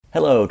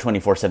Hello,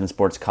 24/7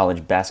 Sports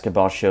College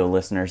Basketball Show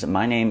listeners.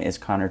 My name is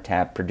Connor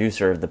Tapp,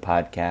 producer of the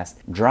podcast.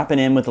 Dropping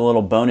in with a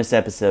little bonus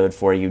episode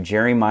for you.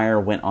 Jerry Meyer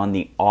went on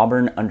the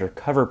Auburn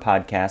Undercover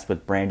podcast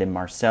with Brandon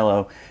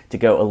Marcello to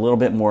go a little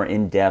bit more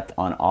in-depth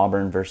on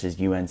Auburn versus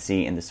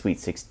UNC in the Sweet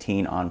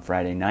 16 on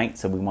Friday night,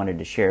 so we wanted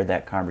to share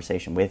that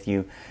conversation with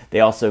you. They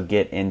also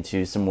get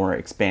into some more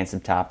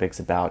expansive topics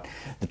about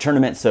the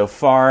tournament so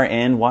far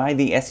and why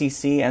the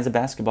SEC as a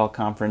basketball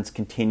conference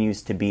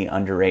continues to be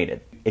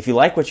underrated. If you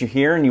like what you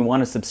hear and you want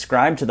to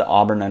subscribe to the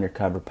Auburn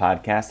Undercover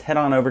podcast, head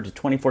on over to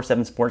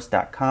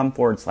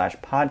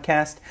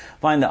 247sports.com/podcast,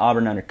 find the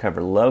Auburn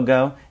Undercover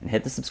logo, and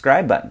hit the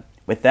subscribe button.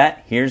 With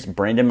that, here's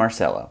Brandon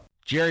Marcello.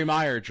 Jerry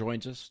Meyer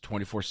joins us,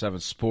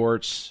 24/7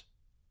 Sports,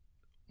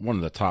 one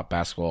of the top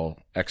basketball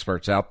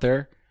experts out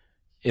there,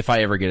 if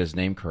I ever get his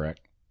name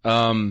correct.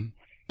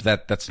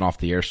 That's an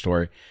off-the-air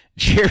story.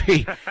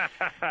 Jerry...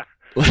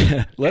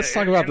 Let's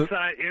talk about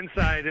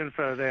inside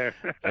info there.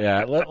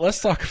 Yeah,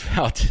 let's talk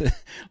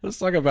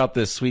about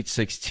this Sweet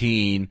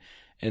 16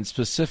 and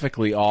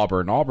specifically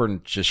Auburn.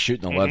 Auburn just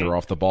shooting the leather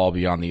off the ball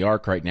beyond the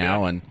arc right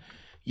now, and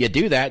you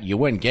do that, you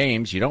win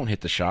games. You don't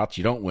hit the shots,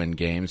 you don't win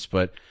games.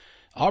 But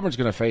Auburn's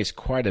going to face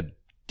quite a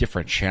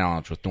different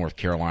challenge with North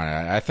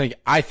Carolina. I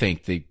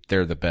think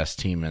they're the best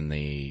team in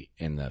the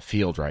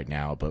field right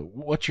now. But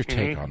what's your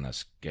take on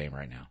this game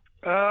right now?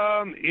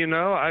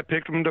 I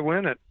picked them to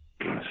win it,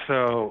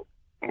 so.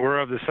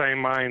 We're of the same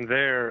mind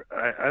there.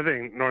 I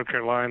think North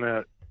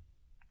Carolina,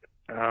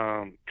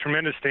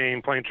 tremendous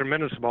team, playing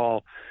tremendous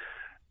ball.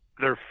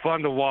 They're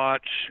fun to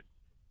watch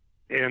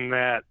in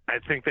that I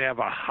think they have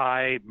a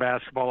high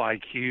basketball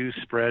IQ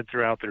spread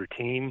throughout their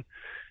team,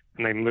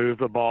 and they move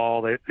the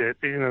ball. They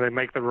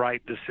make the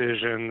right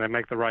decision. They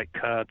make the right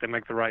cut. They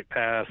make the right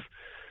pass,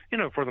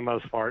 for the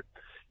most part.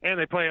 And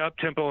they play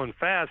up-tempo and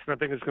fast, and I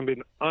think it's going to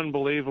be an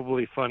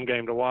unbelievably fun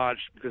game to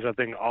watch because I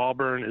think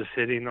Auburn is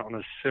hitting on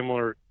a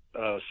similar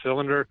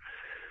cylinder,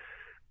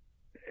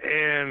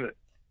 and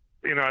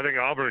I think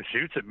Auburn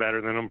shoots it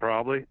better than them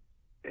probably,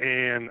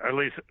 and at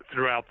least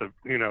throughout the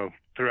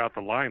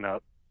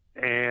lineup.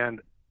 And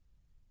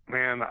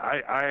man,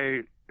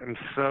 I am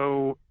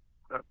so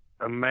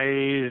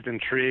amazed,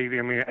 intrigued.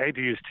 I mean, I hate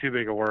to use too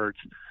big of words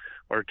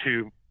or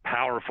too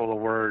powerful of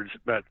words,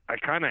 but I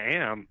kind of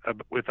am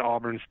with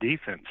Auburn's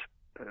defense.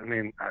 I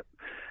mean,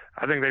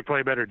 I think they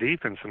play better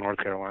defense than North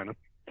Carolina.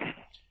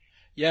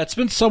 Yeah, it's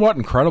been somewhat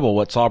incredible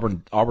what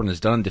Auburn has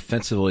done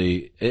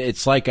defensively.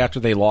 It's like after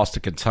they lost to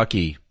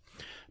Kentucky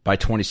by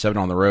 27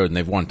 on the road, and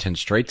they've won 10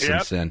 straight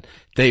since then.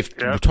 They've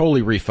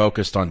totally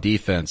refocused on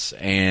defense,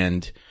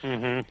 and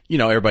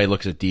everybody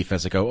looks at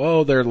defense and go,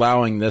 "Oh, they're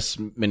allowing this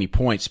many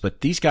points,"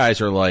 but these guys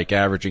are like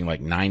averaging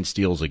like 9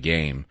 steals a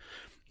game,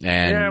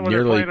 and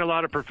they're playing a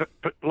lot of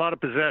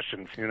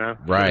possessions.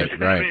 Right, There's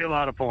right. Be a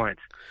lot of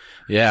points.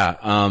 Yeah.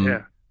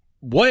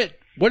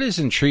 What is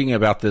intriguing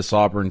about this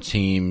Auburn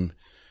team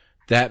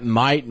that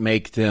might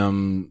make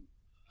them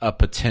a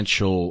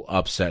potential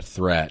upset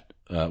threat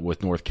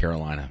with North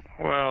Carolina?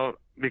 Well,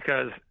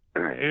 because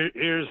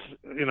here's,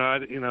 I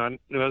knew I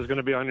was going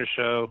to be on your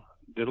show,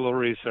 did a little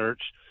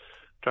research,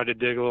 tried to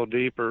dig a little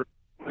deeper,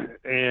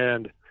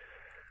 and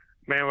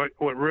man,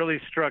 what really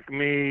struck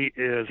me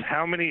is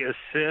how many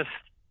assists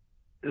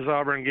is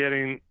Auburn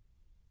getting,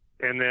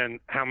 and then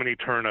how many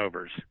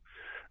turnovers,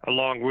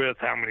 along with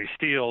how many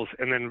steals,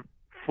 and then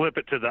flip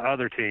it to the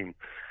other team.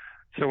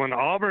 So when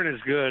Auburn is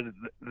good,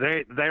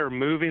 they are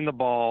moving the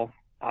ball.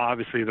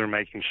 Obviously, they're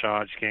making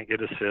shots. You can't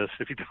get assists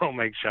if you don't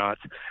make shots.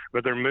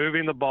 But they're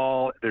moving the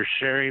ball. They're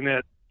sharing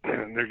it.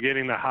 They're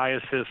getting the high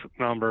assist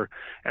number,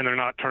 and they're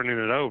not turning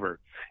it over.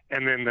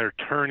 And then they're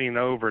turning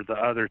over the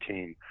other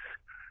team.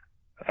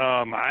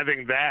 I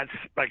think that's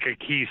like a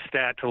key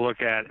stat to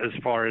look at as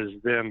far as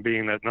them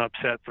being an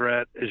upset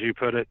threat, as you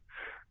put it.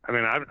 I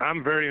mean,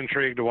 I'm very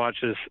intrigued to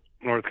watch this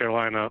North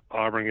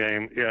Carolina-Auburn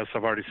game. Yes,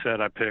 I've already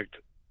said I picked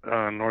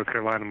North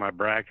Carolina in my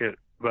bracket,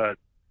 but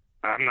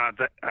I'm not.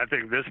 I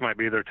think this might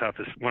be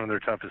one of their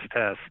toughest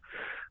tests.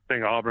 I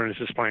think Auburn is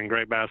just playing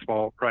great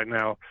basketball right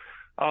now,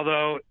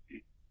 although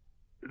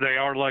they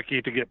are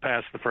lucky to get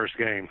past the first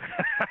game.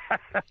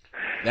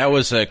 That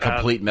was a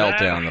complete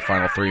meltdown in the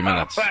final 3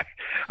 minutes.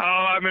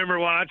 I remember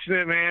watching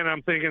it, man.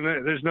 I'm thinking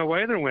there's no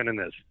way they're winning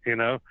this.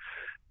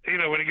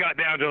 When it got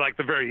down to like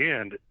the very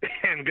end,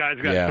 and guys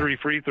got 3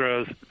 free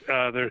throws.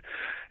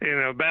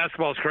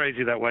 Basketball's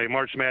crazy that way.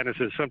 March Madness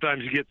is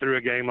sometimes you get through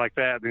a game like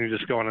that, and you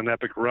just go on an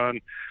epic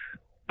run.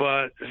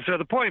 But so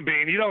the point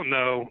being, you don't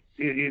know,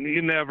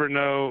 you never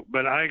know.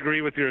 But I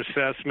agree with your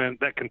assessment.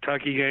 That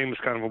Kentucky game is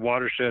kind of a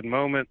watershed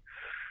moment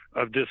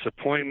of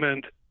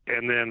disappointment,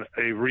 and then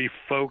a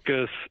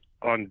refocus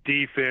on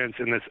defense,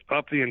 and let's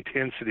up the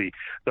intensity.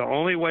 The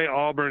only way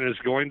Auburn is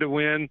going to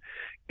win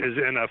is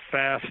in a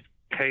fast,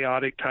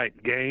 chaotic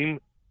type game,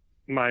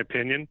 in my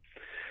opinion.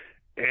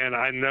 And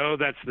I know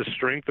that's the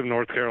strength of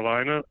North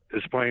Carolina,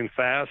 is playing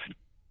fast.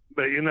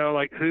 But,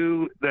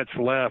 who that's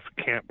left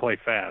can't play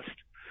fast.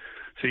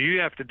 So you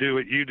have to do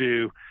what you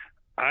do.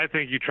 I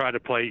think you try to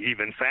play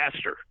even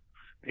faster.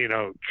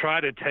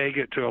 try to take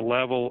it to a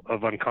level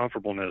of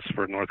uncomfortableness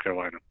for North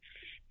Carolina.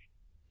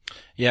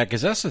 Yeah,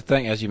 because that's the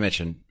thing, as you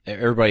mentioned,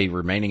 everybody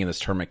remaining in this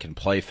tournament can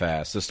play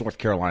fast. This North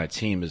Carolina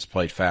team has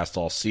played fast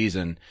all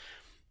season,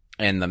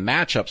 and the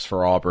matchups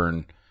for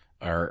Auburn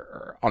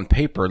are on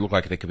paper look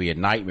like they could be a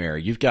nightmare.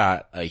 You've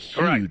got a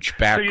huge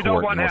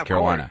backcourt in North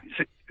Carolina.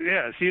 So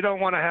you don't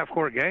want a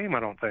half-court game,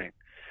 I don't think.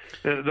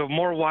 The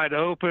more wide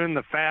open,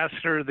 the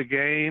faster the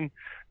game,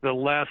 the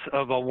less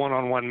of a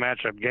one-on-one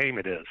matchup game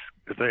it is,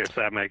 if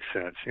that makes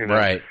sense.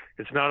 Right.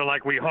 It's not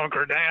like we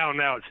hunker down.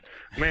 Now it's,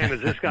 man,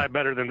 is this guy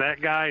better than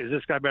that guy? Is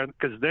this guy better?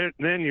 Because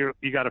then you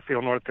got to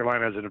feel North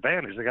Carolina has an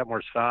advantage. They got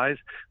more size.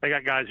 They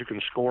got guys who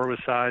can score with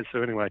size.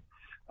 So anyway,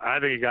 I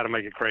think you got to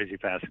make it crazy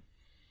fast.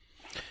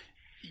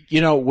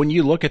 When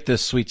you look at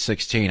this Sweet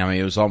 16, I mean,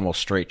 it was almost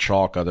straight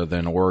chalk other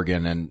than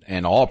Oregon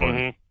and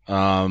Auburn.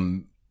 Mm-hmm.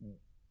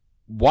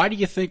 Why do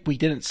you think we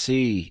didn't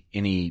see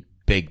any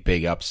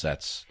big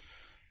upsets?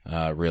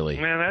 Really,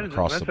 man,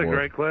 across the board? That's a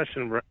great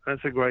question.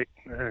 That's a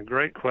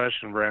great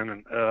question,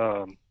 Brandon.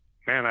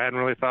 Man, I hadn't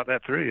really thought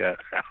that through yet.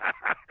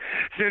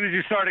 As soon as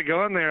you started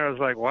going there, I was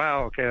like,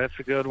 wow, okay, that's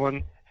a good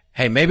one.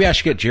 Hey, maybe I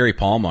should get Jerry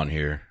Palm on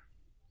here.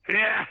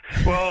 Yeah,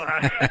 well,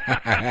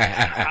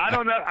 I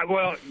don't know.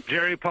 Well,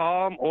 Jerry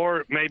Palm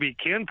or maybe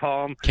Ken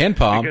Palm. Ken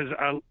Palm.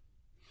 Because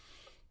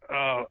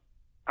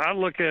I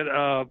look at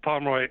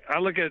Pomeroy.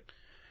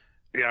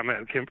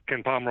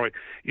 Ken Pomeroy.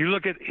 You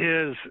look at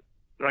his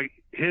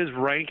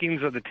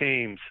rankings of the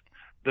teams.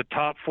 The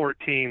top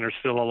 14 are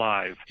still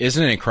alive.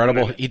 Isn't it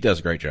incredible? He does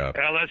a great job.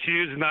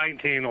 LSU's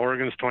 19,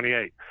 Oregon's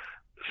 28.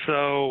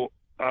 So,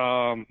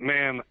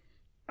 man,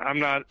 I'm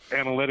not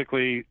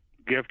analytically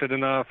gifted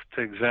enough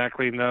to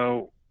exactly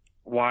know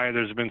why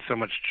there's been so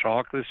much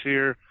chalk this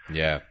year.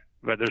 Yeah.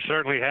 But there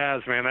certainly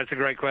has, man. That's a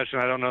great question.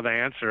 I don't know the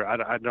answer.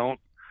 I don't.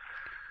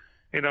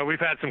 We've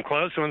had some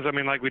close ones. I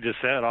mean, like we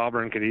just said,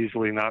 Auburn could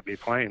easily not be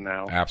playing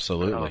now.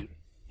 Absolutely.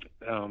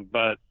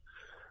 But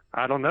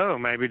I don't know.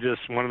 Maybe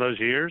just one of those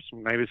years.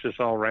 Maybe it's just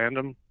all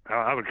random.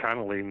 I would kind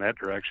of lean that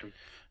direction.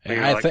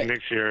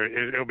 Next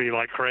year, it'll be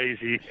like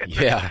crazy.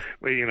 Yeah.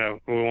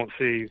 We'll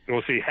see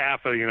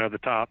half of the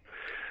top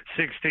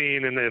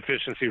 16 in the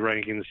efficiency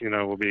rankings.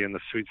 Will be in the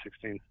Sweet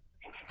 16.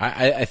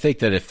 I think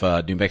that if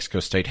New Mexico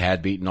State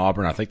had beaten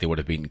Auburn, I think they would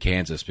have beaten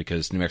Kansas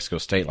because New Mexico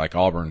State, like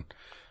Auburn,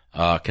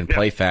 can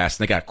play fast,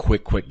 and they got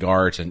quick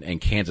guards,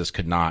 and Kansas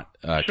could not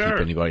keep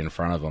anybody in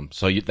front of them.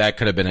 So that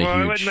could have been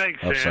a huge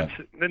upset.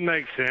 It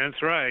makes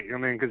sense, right? I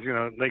mean, because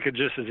they could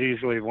just as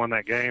easily have won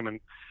that game, and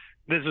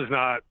this is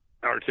not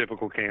our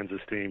typical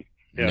Kansas team.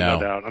 Yeah,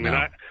 no doubt. I mean,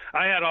 I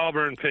had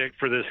Auburn picked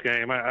for this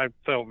game. I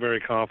felt very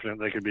confident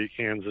they could beat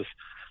Kansas.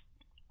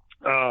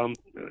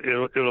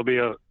 It'll be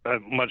a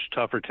much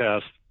tougher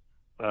test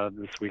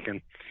this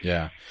weekend.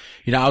 Yeah.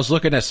 I was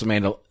looking at some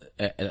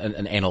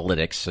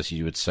analytics, as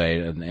you would say,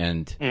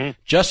 and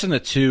just in the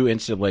two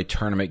NCAA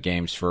tournament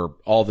games for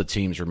all the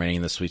teams remaining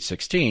in the Sweet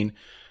 16,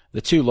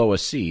 the two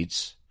lowest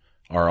seeds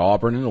are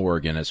Auburn and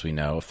Oregon, as we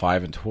know,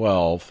 5 and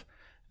 12.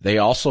 They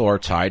also are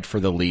tied for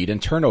the lead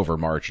and turnover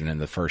margin in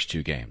the first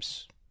two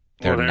games.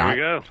 There we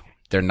go.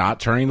 They're not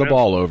turning the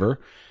ball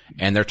over,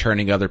 and they're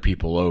turning other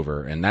people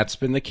over, and that's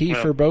been the key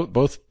for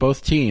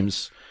both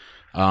teams.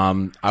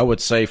 I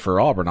would say for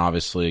Auburn,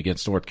 obviously,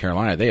 against North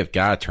Carolina, they have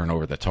got to turn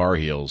over the Tar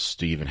Heels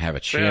to even have a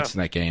chance in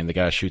that game. They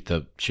got to shoot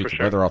the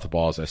weather off the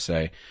ball, as I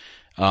say.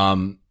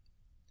 And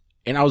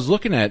I was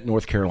looking at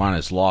North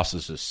Carolina's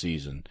losses this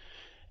season,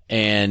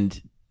 and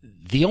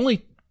the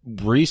only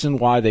reason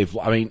why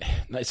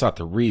it's not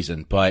the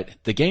reason, but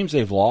the games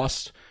they've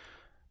lost,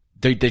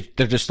 they're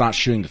just not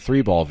shooting the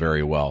three ball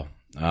very well.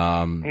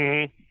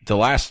 The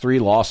last three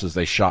losses,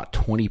 they shot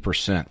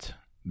 20%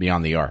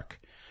 beyond the arc.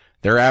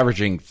 They're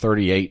averaging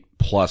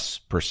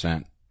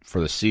 38+%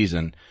 for the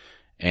season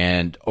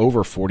and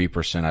over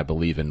 40%, I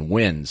believe, in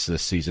wins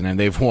this season, and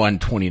they've won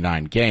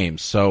 29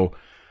 games. So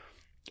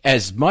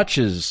as much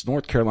as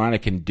North Carolina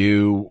can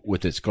do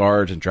with its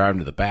guards and driving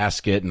to the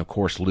basket, and of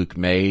course Luke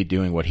May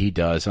doing what he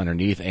does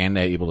underneath and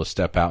able to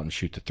step out and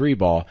shoot the three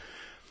ball,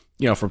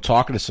 from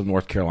talking to some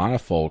North Carolina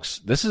folks,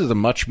 this is a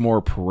much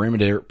more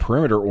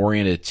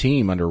perimeter-oriented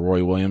team under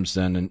Roy Williams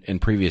than in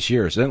previous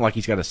years. It isn't like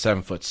he's got a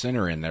 7-foot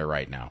center in there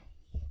right now.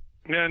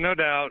 Yeah, no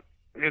doubt.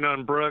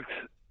 And Brooks,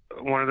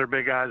 one of their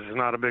big guys, is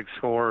not a big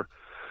scorer.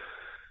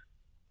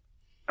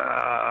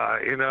 They're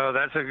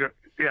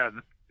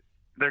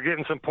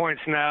getting some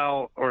points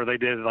now, or they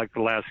did like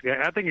the last game.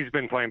 I think he's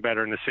been playing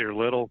better in Nasir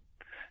Little.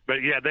 But,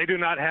 they do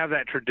not have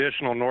that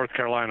traditional North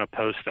Carolina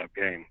post-up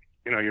game.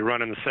 You're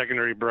running the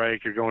secondary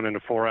break, you're going into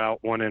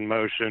 4-out, 1-in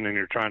motion, and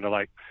you're trying to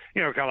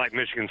kind of like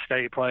Michigan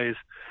State plays.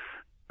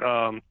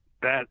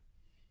 That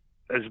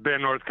has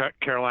been North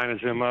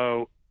Carolina's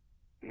MO.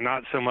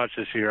 Not so much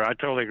this year. I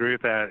totally agree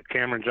with that.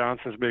 Cameron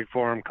Johnson's big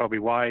for him. Kobe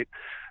White,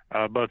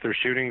 both their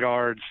shooting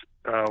guards.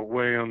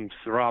 Williams,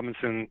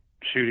 Robinson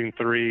shooting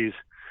threes,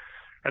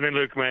 and then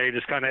Luke May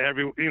just kind of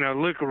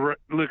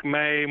Luke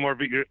May more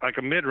like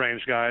a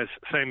mid-range guy.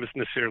 Same as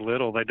Nasir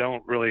Little. They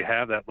don't really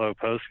have that low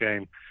post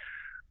game.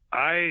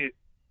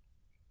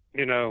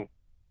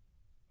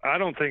 I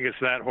don't think it's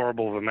that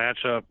horrible of a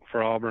matchup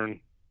for Auburn.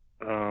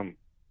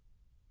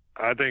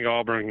 I think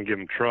Auburn can give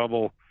them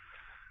trouble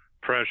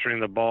pressuring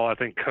the ball. I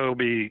think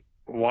Kobe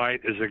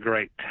White is a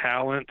great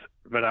talent,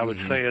 but I would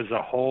say as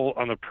a whole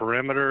on the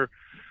perimeter,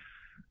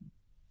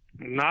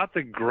 not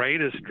the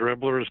greatest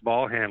dribblers,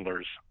 ball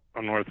handlers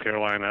on North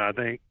Carolina. I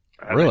think,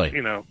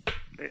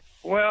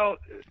 well,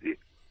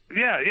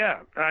 yeah.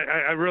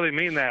 I really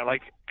mean that.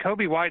 Like,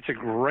 Kobe White's a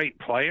great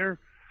player,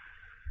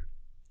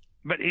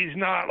 but he's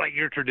not like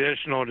your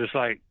traditional just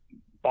like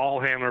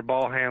ball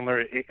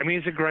handler. I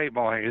mean, he's a great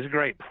ball handler. He's a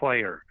great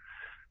player.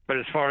 But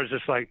as far as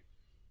just like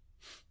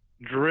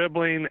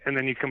dribbling, and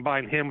then you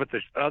combine him with the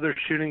other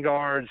shooting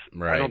guards,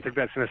 right. I don't think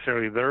that's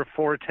necessarily their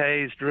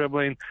forte is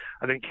dribbling.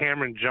 I think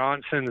Cameron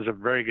Johnson is a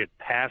very good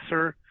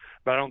passer,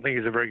 but I don't think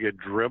he's a very good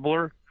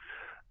dribbler.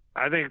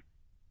 I think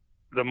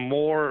the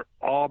more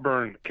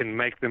Auburn can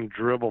make them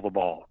dribble the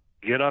ball,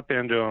 get up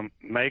into them,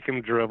 make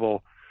them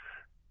dribble,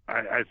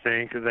 I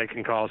think they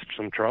can cause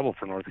some trouble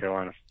for North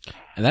Carolina.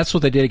 And that's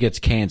what they did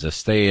against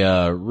Kansas. They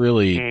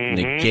really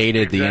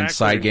negated the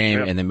inside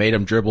game, and they made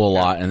them dribble a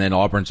lot, and then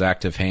Auburn's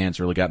active hands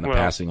really got in the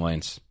passing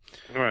lanes.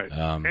 Right.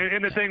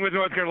 And the thing with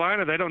North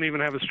Carolina, they don't even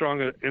have as strong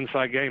an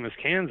inside game as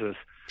Kansas.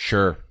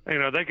 Sure. You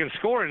know, they can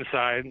score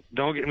inside.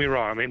 Don't get me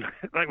wrong. I mean,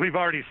 like we've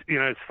already, you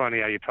know, it's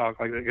funny how you talk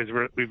like that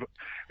because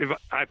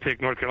I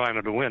picked North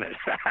Carolina to win it.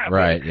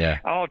 Right. Yeah.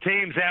 All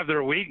teams have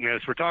their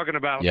weakness. We're talking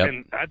about,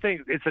 and I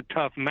think it's a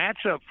tough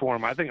matchup for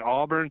them. I think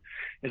Auburn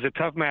is a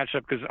tough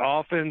matchup because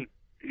often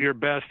your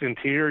best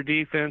interior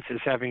defense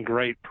is having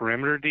great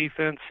perimeter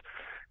defense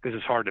because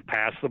it's hard to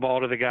pass the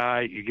ball to the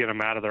guy. You get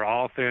them out of their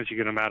offense. You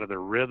get them out of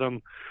their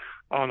rhythm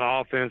on the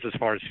offense as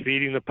far as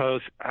feeding the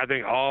post. I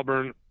think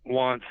Auburn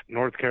wants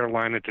North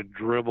Carolina to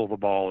dribble the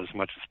ball as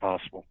much as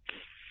possible.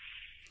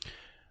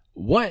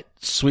 What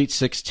Sweet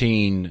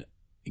 16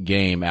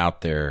 game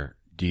out there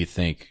do you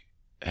think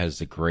has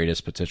the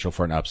greatest potential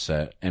for an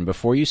upset? And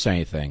before you say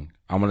anything,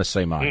 I'm going to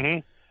say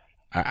mine.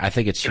 I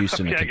think it's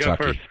Houston and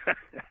Kentucky.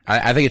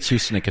 I think it's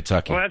Houston and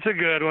Kentucky. Well, that's a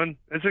good one.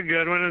 It's a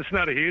good one. It's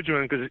not a huge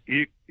one because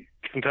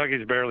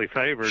Kentucky's barely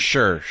favored.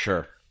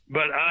 Sure.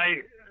 But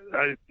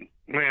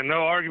man,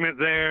 no argument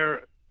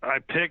there. I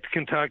picked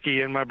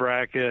Kentucky in my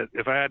bracket.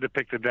 If I had to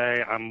pick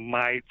today, I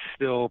might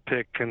still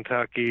pick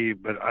Kentucky,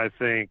 but I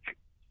think,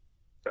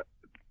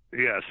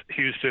 yes,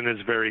 Houston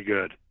is very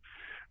good.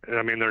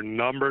 I mean, their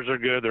numbers are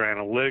good. Their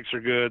analytics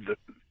are good.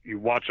 You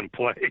watch them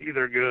play,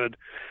 they're good.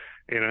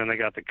 You know, and they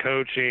got the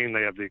coaching.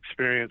 They have the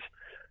experience.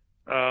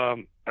 I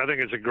think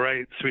it's a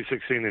great Sweet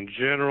 16 in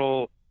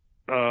general.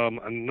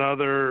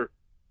 Another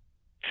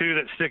two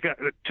that stick out.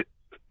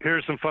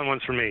 Here's some fun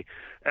ones for me.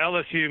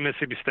 LSU,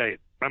 Michigan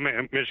State.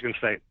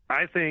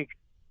 I think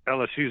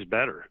LSU's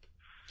better.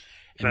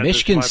 And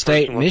Michigan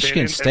State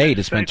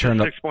has been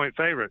turned 6-point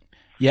favorite.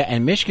 Yeah,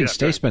 and Michigan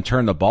State's been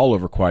turning the ball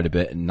over quite a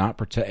bit and not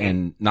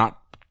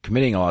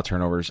committing a lot of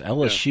turnovers.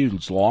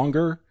 LSU's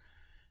longer.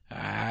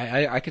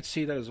 I could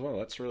see that as well.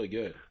 That's really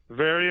good.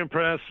 Very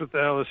impressed with the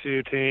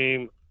LSU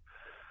team.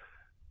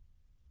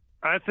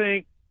 I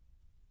think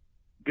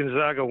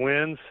Gonzaga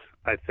wins.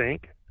 I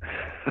think.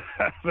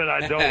 But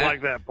I don't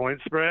like that point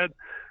spread.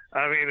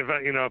 I mean,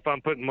 if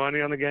I'm putting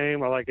money on the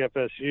game, I like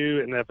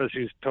FSU, and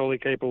FSU's totally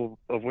capable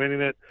of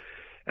winning it.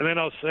 And then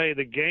I'll say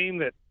the game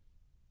that,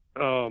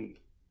 and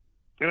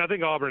I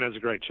think Auburn has a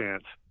great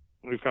chance.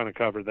 We've kind of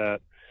covered that.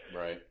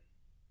 Right.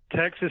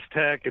 Texas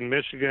Tech and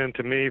Michigan,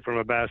 to me, from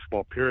a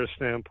basketball purist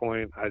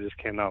standpoint, I just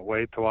cannot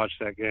wait to watch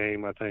that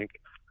game. I think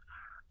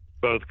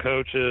both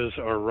coaches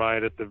are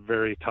right at the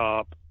very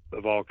top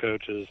of all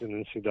coaches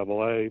in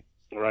NCAA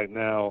right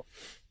now.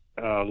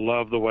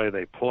 Love the way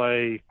they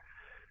play.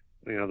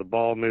 You know, the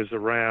ball moves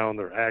around.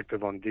 They're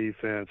active on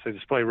defense. They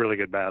just play really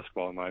good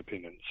basketball, in my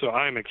opinion. So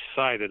I'm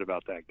excited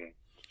about that game.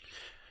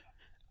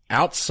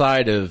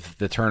 Outside of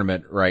the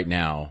tournament right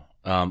now,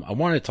 I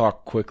want to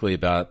talk quickly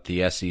about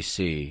the SEC.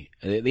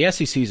 The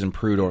SEC's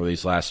improved over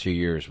these last few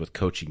years with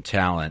coaching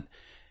talent,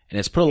 and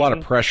it's put a lot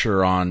of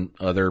pressure on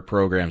other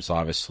programs,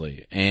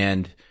 obviously.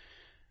 And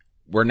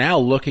we're now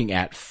looking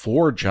at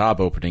 4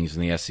 job openings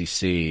in the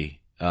SEC.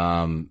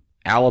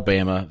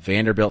 Alabama,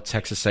 Vanderbilt,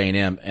 Texas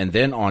A&M, and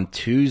then on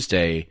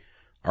Tuesday,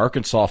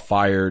 Arkansas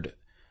fired,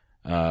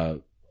 why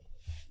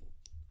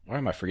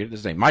am I forgetting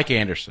his name? Mike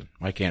Anderson,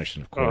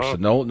 of course. The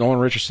Nolan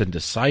Richardson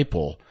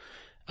disciple.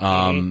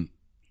 I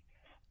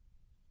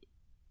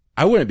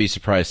wouldn't be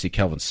surprised to see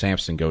Kelvin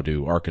Sampson go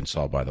to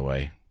Arkansas, by the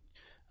way.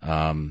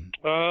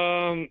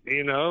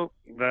 You know,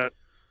 that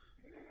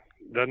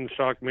doesn't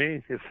shock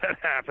me if that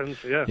happens.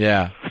 Yeah.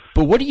 Yeah.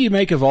 But what do you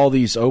make of all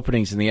these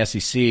openings in the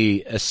SEC,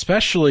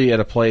 especially at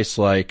a place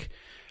like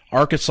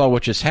Arkansas,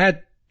 which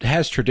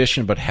has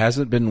tradition but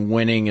hasn't been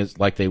winning as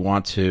like they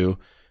want to?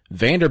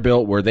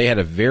 Vanderbilt, where they had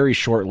a very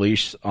short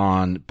leash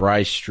on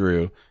Bryce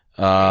Drew.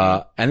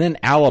 And then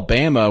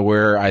Alabama,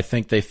 where I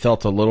think they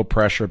felt a little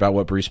pressure about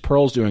what Bruce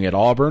Pearl's doing at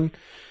Auburn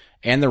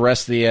and the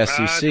rest of the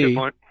SEC. Good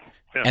point.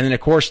 Yeah. And then, of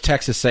course,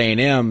 Texas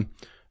A&M,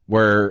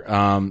 where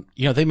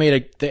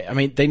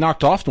they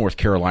knocked off North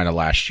Carolina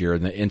last year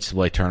in the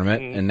NCAA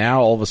tournament, and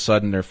now all of a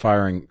sudden they're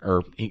firing,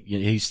 or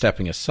he's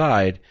stepping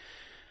aside.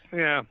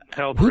 Yeah,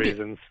 health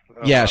reasons.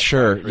 Yeah,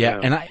 sure. Yeah,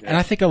 and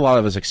I think a lot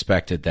of us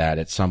expected that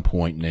at some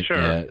point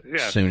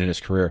soon in his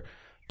career.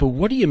 But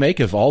what do you make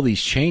of all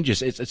these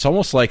changes? It's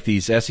almost like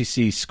these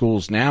SEC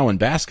schools now in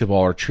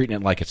basketball are treating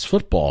it like it's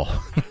football.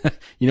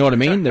 You know what I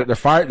mean? They're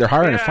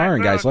hiring and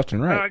firing guys left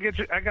and right.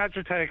 I got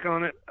your take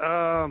on it.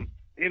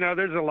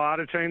 There's a lot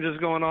of changes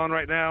going on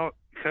right now.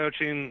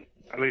 Coaching,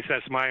 at least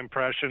that's my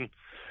impression.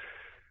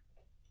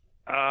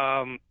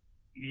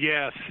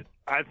 Yes,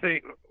 I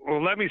think.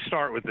 Well, let me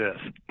start with this.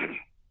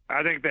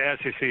 I think the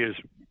SEC is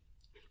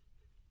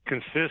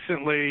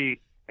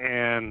consistently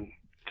and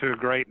to a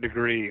great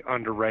degree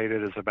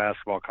underrated as a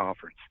basketball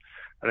conference.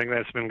 I think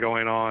that's been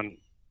going on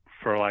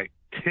for like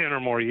 10 or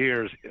more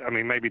years. I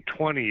mean, maybe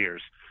 20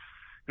 years.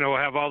 We'll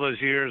have all those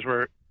years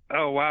where,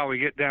 oh, wow, we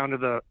get down to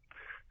the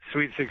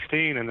Sweet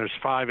 16 and there's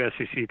 5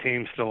 SEC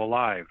teams still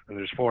alive and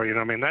there's 4.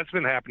 That's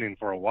been happening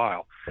for a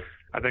while.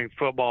 I think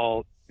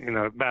football,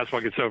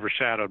 basketball gets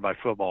overshadowed by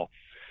football.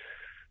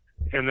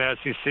 In the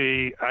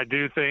SEC, I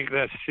do think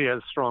the SEC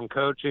has strong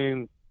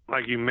coaching.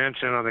 Like you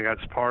mentioned, I think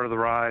that's part of the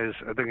rise.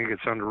 I think it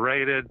gets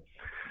underrated.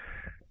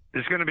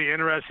 It's going to be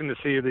interesting to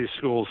see these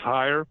schools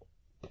hire.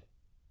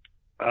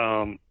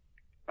 I'm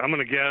going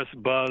to guess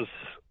Buzz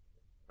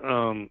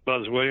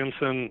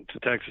Williamson to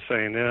Texas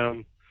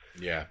A&M.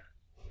 Yeah.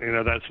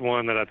 That's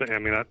one that I think.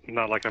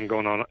 Not like I'm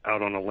going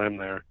out on a limb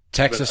there.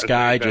 Texas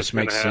guy just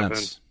makes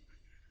sense.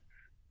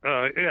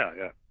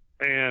 Yeah.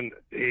 And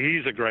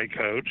he's a great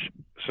coach,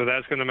 so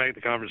that's going to make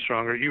the conference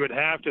stronger. You would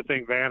have to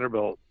think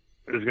Vanderbilt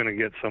is going to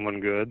get someone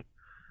good.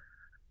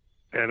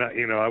 And,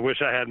 I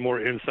wish I had more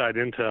inside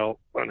intel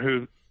on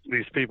who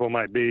these people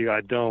might be. I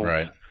don't.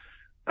 Right.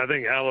 I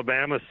think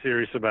Alabama's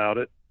serious about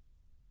it.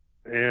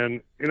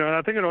 And,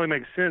 I think it only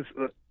makes sense,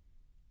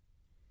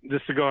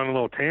 just to go on a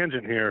little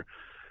tangent here,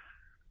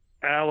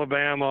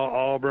 Alabama,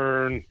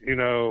 Auburn,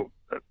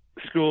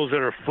 schools that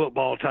are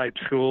football-type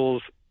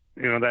schools,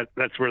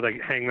 that's where they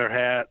hang their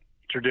hat.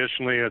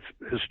 Traditionally,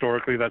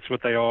 historically, that's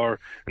what they are,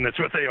 and that's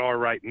what they are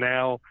right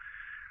now.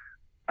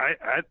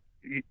 I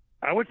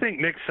would think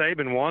Nick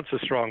Saban wants a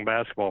strong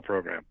basketball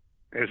program.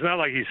 It's not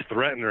like he's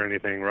threatened or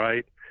anything,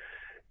 right?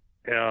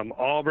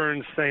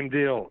 Auburn, same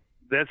deal.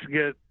 That's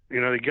good.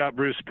 They got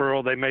Bruce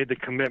Pearl. They made the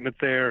commitment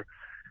there,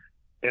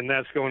 and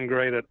that's going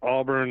great at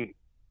Auburn.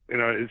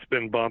 It's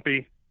been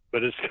bumpy,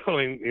 but it's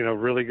going,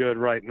 really good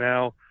right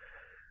now.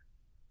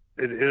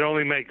 It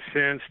only makes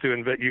sense to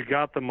invest. You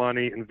got the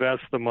money,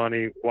 invest the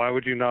money. Why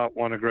would you not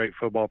want a great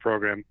football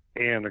program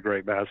and a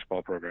great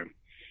basketball program?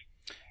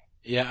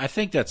 Yeah, I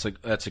think that's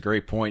a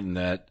great point in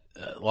that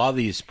a lot of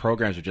these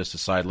programs are just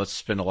decide, let's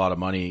spend a lot of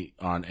money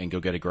on and go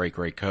get a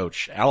great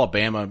coach.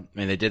 Alabama,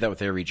 they did that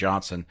with Avery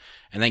Johnson,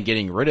 and then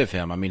getting rid of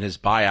him. His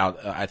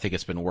buyout, I think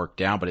it's been worked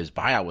down, but his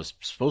buyout was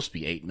supposed to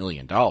be $8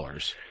 million.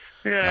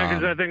 Yeah,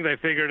 because I think they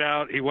figured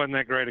out he wasn't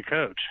that great a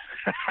coach.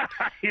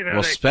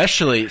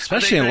 Especially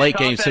in late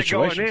game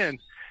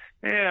situations.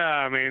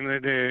 Yeah, I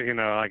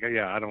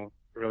don't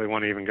really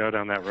want to even go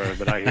down that road,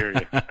 but I hear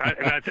you.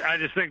 I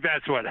just think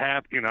that's what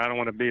happened. I don't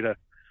want to be the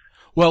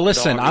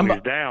I'm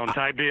down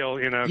type deal.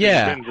 He's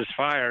been just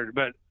fired,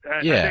 but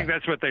I think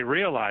that's what they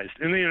realized.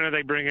 And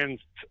they bring in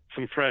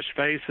some fresh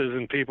faces,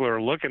 and people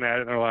are looking at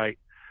it and they're like,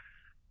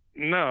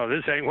 "No,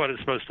 this ain't what it's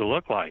supposed to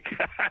look like."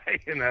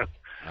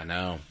 I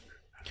know.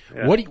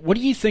 Yeah. What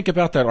do you think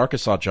about that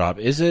Arkansas job?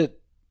 Is it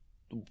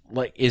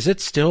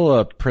still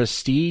a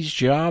prestige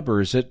job,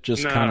 or is it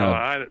just kind of?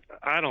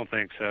 I don't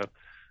think so.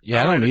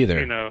 Yeah, I don't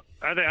either.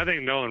 I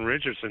think Nolan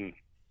Richardson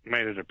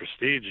made it a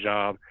prestige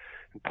job.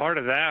 And part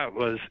of that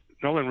was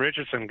Nolan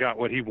Richardson got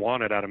what he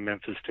wanted out of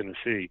Memphis,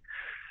 Tennessee,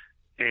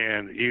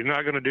 and you're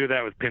not going to do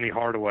that with Penny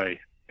Hardaway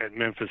at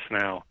Memphis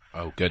now.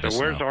 Oh goodness! So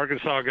where's no.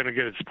 Arkansas going to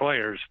get its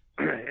players?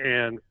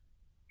 And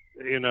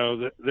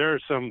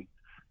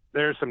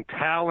there's some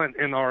talent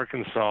in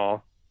Arkansas,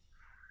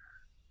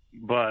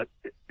 but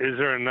is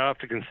there enough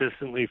to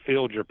consistently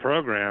field your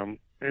program?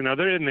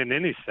 There isn't in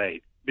any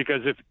state,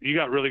 because if you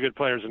got really good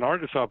players in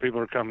Arkansas,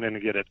 people are coming in to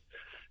get it.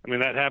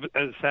 That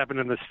has happened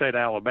in the state of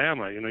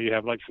Alabama. You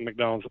have like some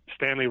McDonald's.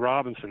 Stanley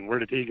Robinson, where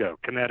did he go?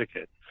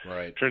 Connecticut.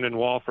 Right. Trendon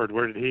Walford,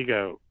 where did he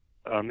go?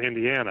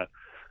 Indiana.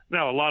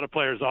 Now, a lot of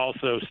players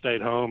also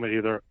stayed home at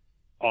either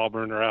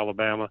Auburn or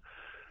Alabama.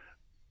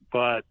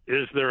 But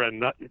is there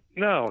enough?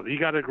 No, you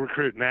got to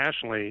recruit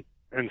nationally.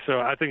 And so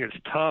I think it's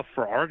tough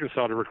for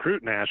Arkansas to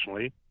recruit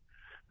nationally,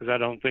 because I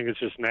don't think it's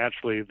just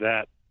naturally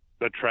that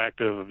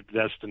attractive of a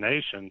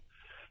destination.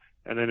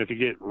 And then if you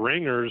get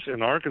ringers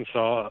in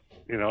Arkansas,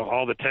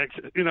 all the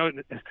Texas,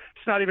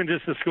 it's not even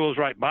just the schools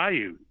right by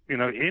you.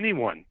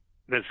 Anyone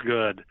that's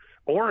good,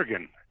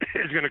 Oregon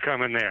is going to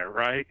come in there,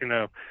 right?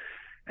 And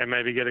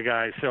maybe get a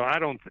guy. So I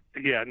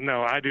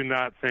do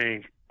not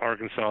think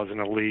Arkansas is an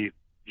elite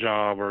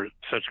job or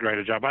such great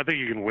a job. I think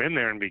you can win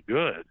there and be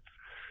good,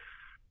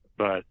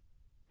 but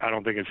I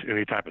don't think it's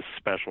any type of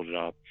special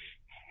job.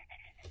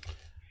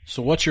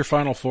 So what's your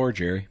Final Four,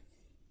 Jerry?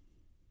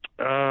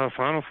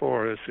 Final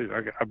Four. Let's see.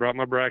 I brought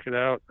my bracket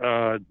out.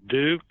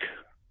 Duke,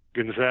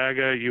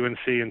 Gonzaga,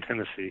 UNC, and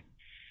Tennessee.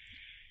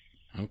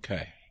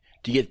 Okay.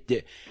 Do you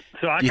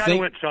So I kind of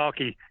went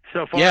chalky.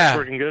 So far, Yeah. it's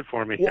working good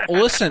for me. Well,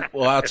 listen.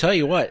 Well, I'll tell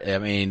you what. I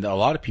mean, a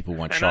lot of people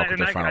went chalk with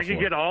their Final I Four.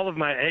 could get all of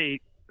my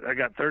 8. I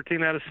got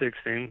 13 out of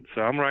 16,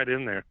 so I'm right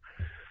in there.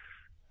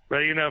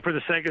 But, you know, for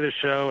the sake of the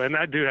show, and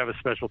I do have a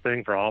special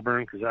thing for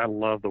Auburn because I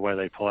love the way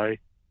they play,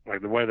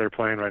 like the way they're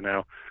playing right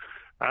now.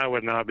 I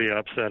would not be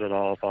upset at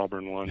all if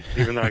Auburn won,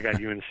 even though I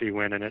got UNC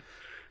winning it.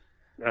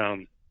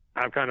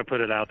 I've kind of put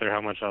it out there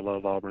how much I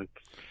love Auburn.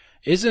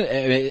 It's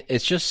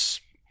just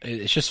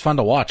fun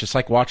to watch. It's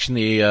like watching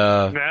the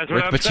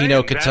Rick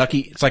Pitino Kentucky.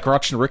 It's like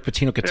watching Rick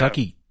Pitino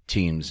Kentucky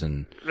teams,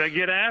 and they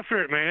get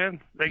after it, man.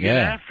 They get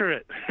after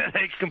it.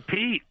 They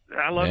compete.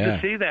 I love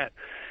to see that.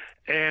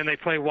 And they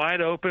play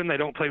wide open. They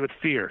don't play with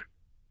fear,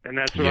 and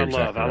that's what I love.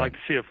 Exactly I right. like to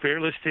see a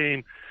fearless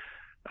team.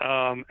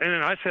 And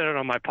then I said it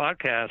on my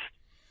podcast.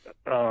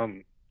 I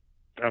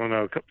don't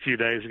know, a few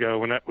days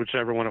ago,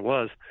 whichever one it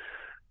was,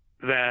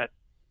 that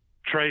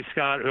Trey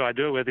Scott, who I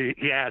do it with,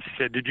 he asked.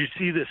 He said, "Did you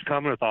see this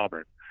coming with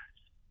Auburn?"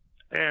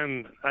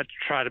 And I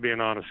try to be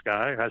an honest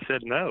guy. I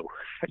said no,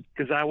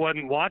 because I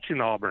wasn't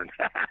watching Auburn.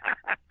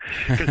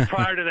 Because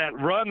prior to that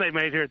run they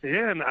made here at the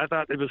end, I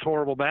thought it was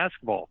horrible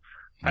basketball.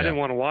 I didn't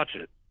want to watch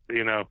it,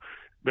 you know.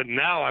 But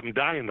now I'm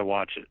dying to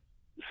watch it.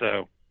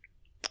 So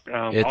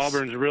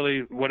Auburn's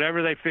really,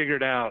 whatever they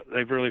figured out,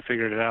 they've really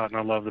figured it out, and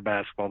I love the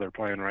basketball they're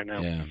playing right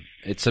now. Yeah,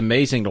 it's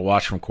amazing to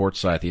watch from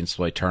courtside at the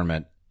NCAA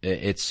tournament.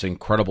 It's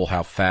incredible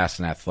how fast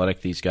and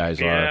athletic these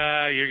guys are.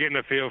 Yeah, you're getting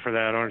a feel for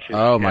that, aren't you?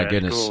 Oh, yeah, my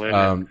goodness.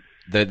 Cool,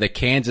 the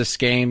Kansas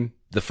game,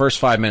 the first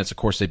 5 minutes, of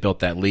course, they built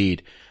that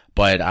lead.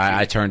 But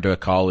I turned to a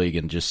colleague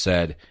and just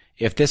said,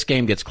 if this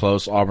game gets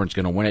close, Auburn's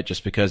going to win it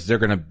just because they're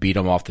going to beat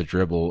them off the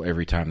dribble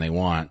every time they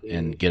want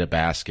and get a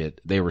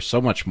basket. They were so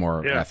much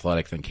more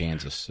athletic than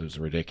Kansas. It was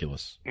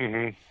ridiculous.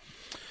 Mm-hmm.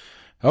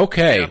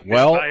 Okay,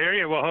 well, I hear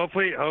you. Well,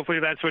 hopefully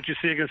that's what you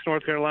see against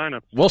North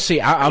Carolina. We'll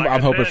see.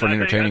 I'm hoping for an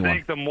entertaining I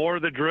think the more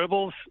the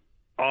dribbles,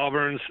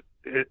 Auburn's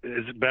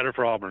is better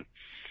for Auburn.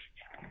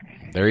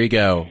 There you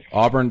go.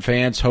 Auburn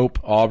fans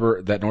hope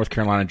that North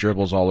Carolina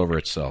dribbles all over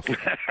itself.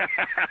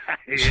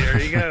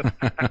 There you go.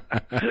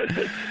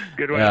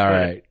 Good way. All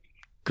right.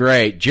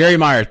 Great. Jerry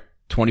Meyer,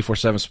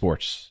 24/7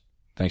 Sports.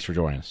 Thanks for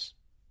joining us.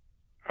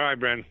 All right,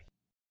 Brandon.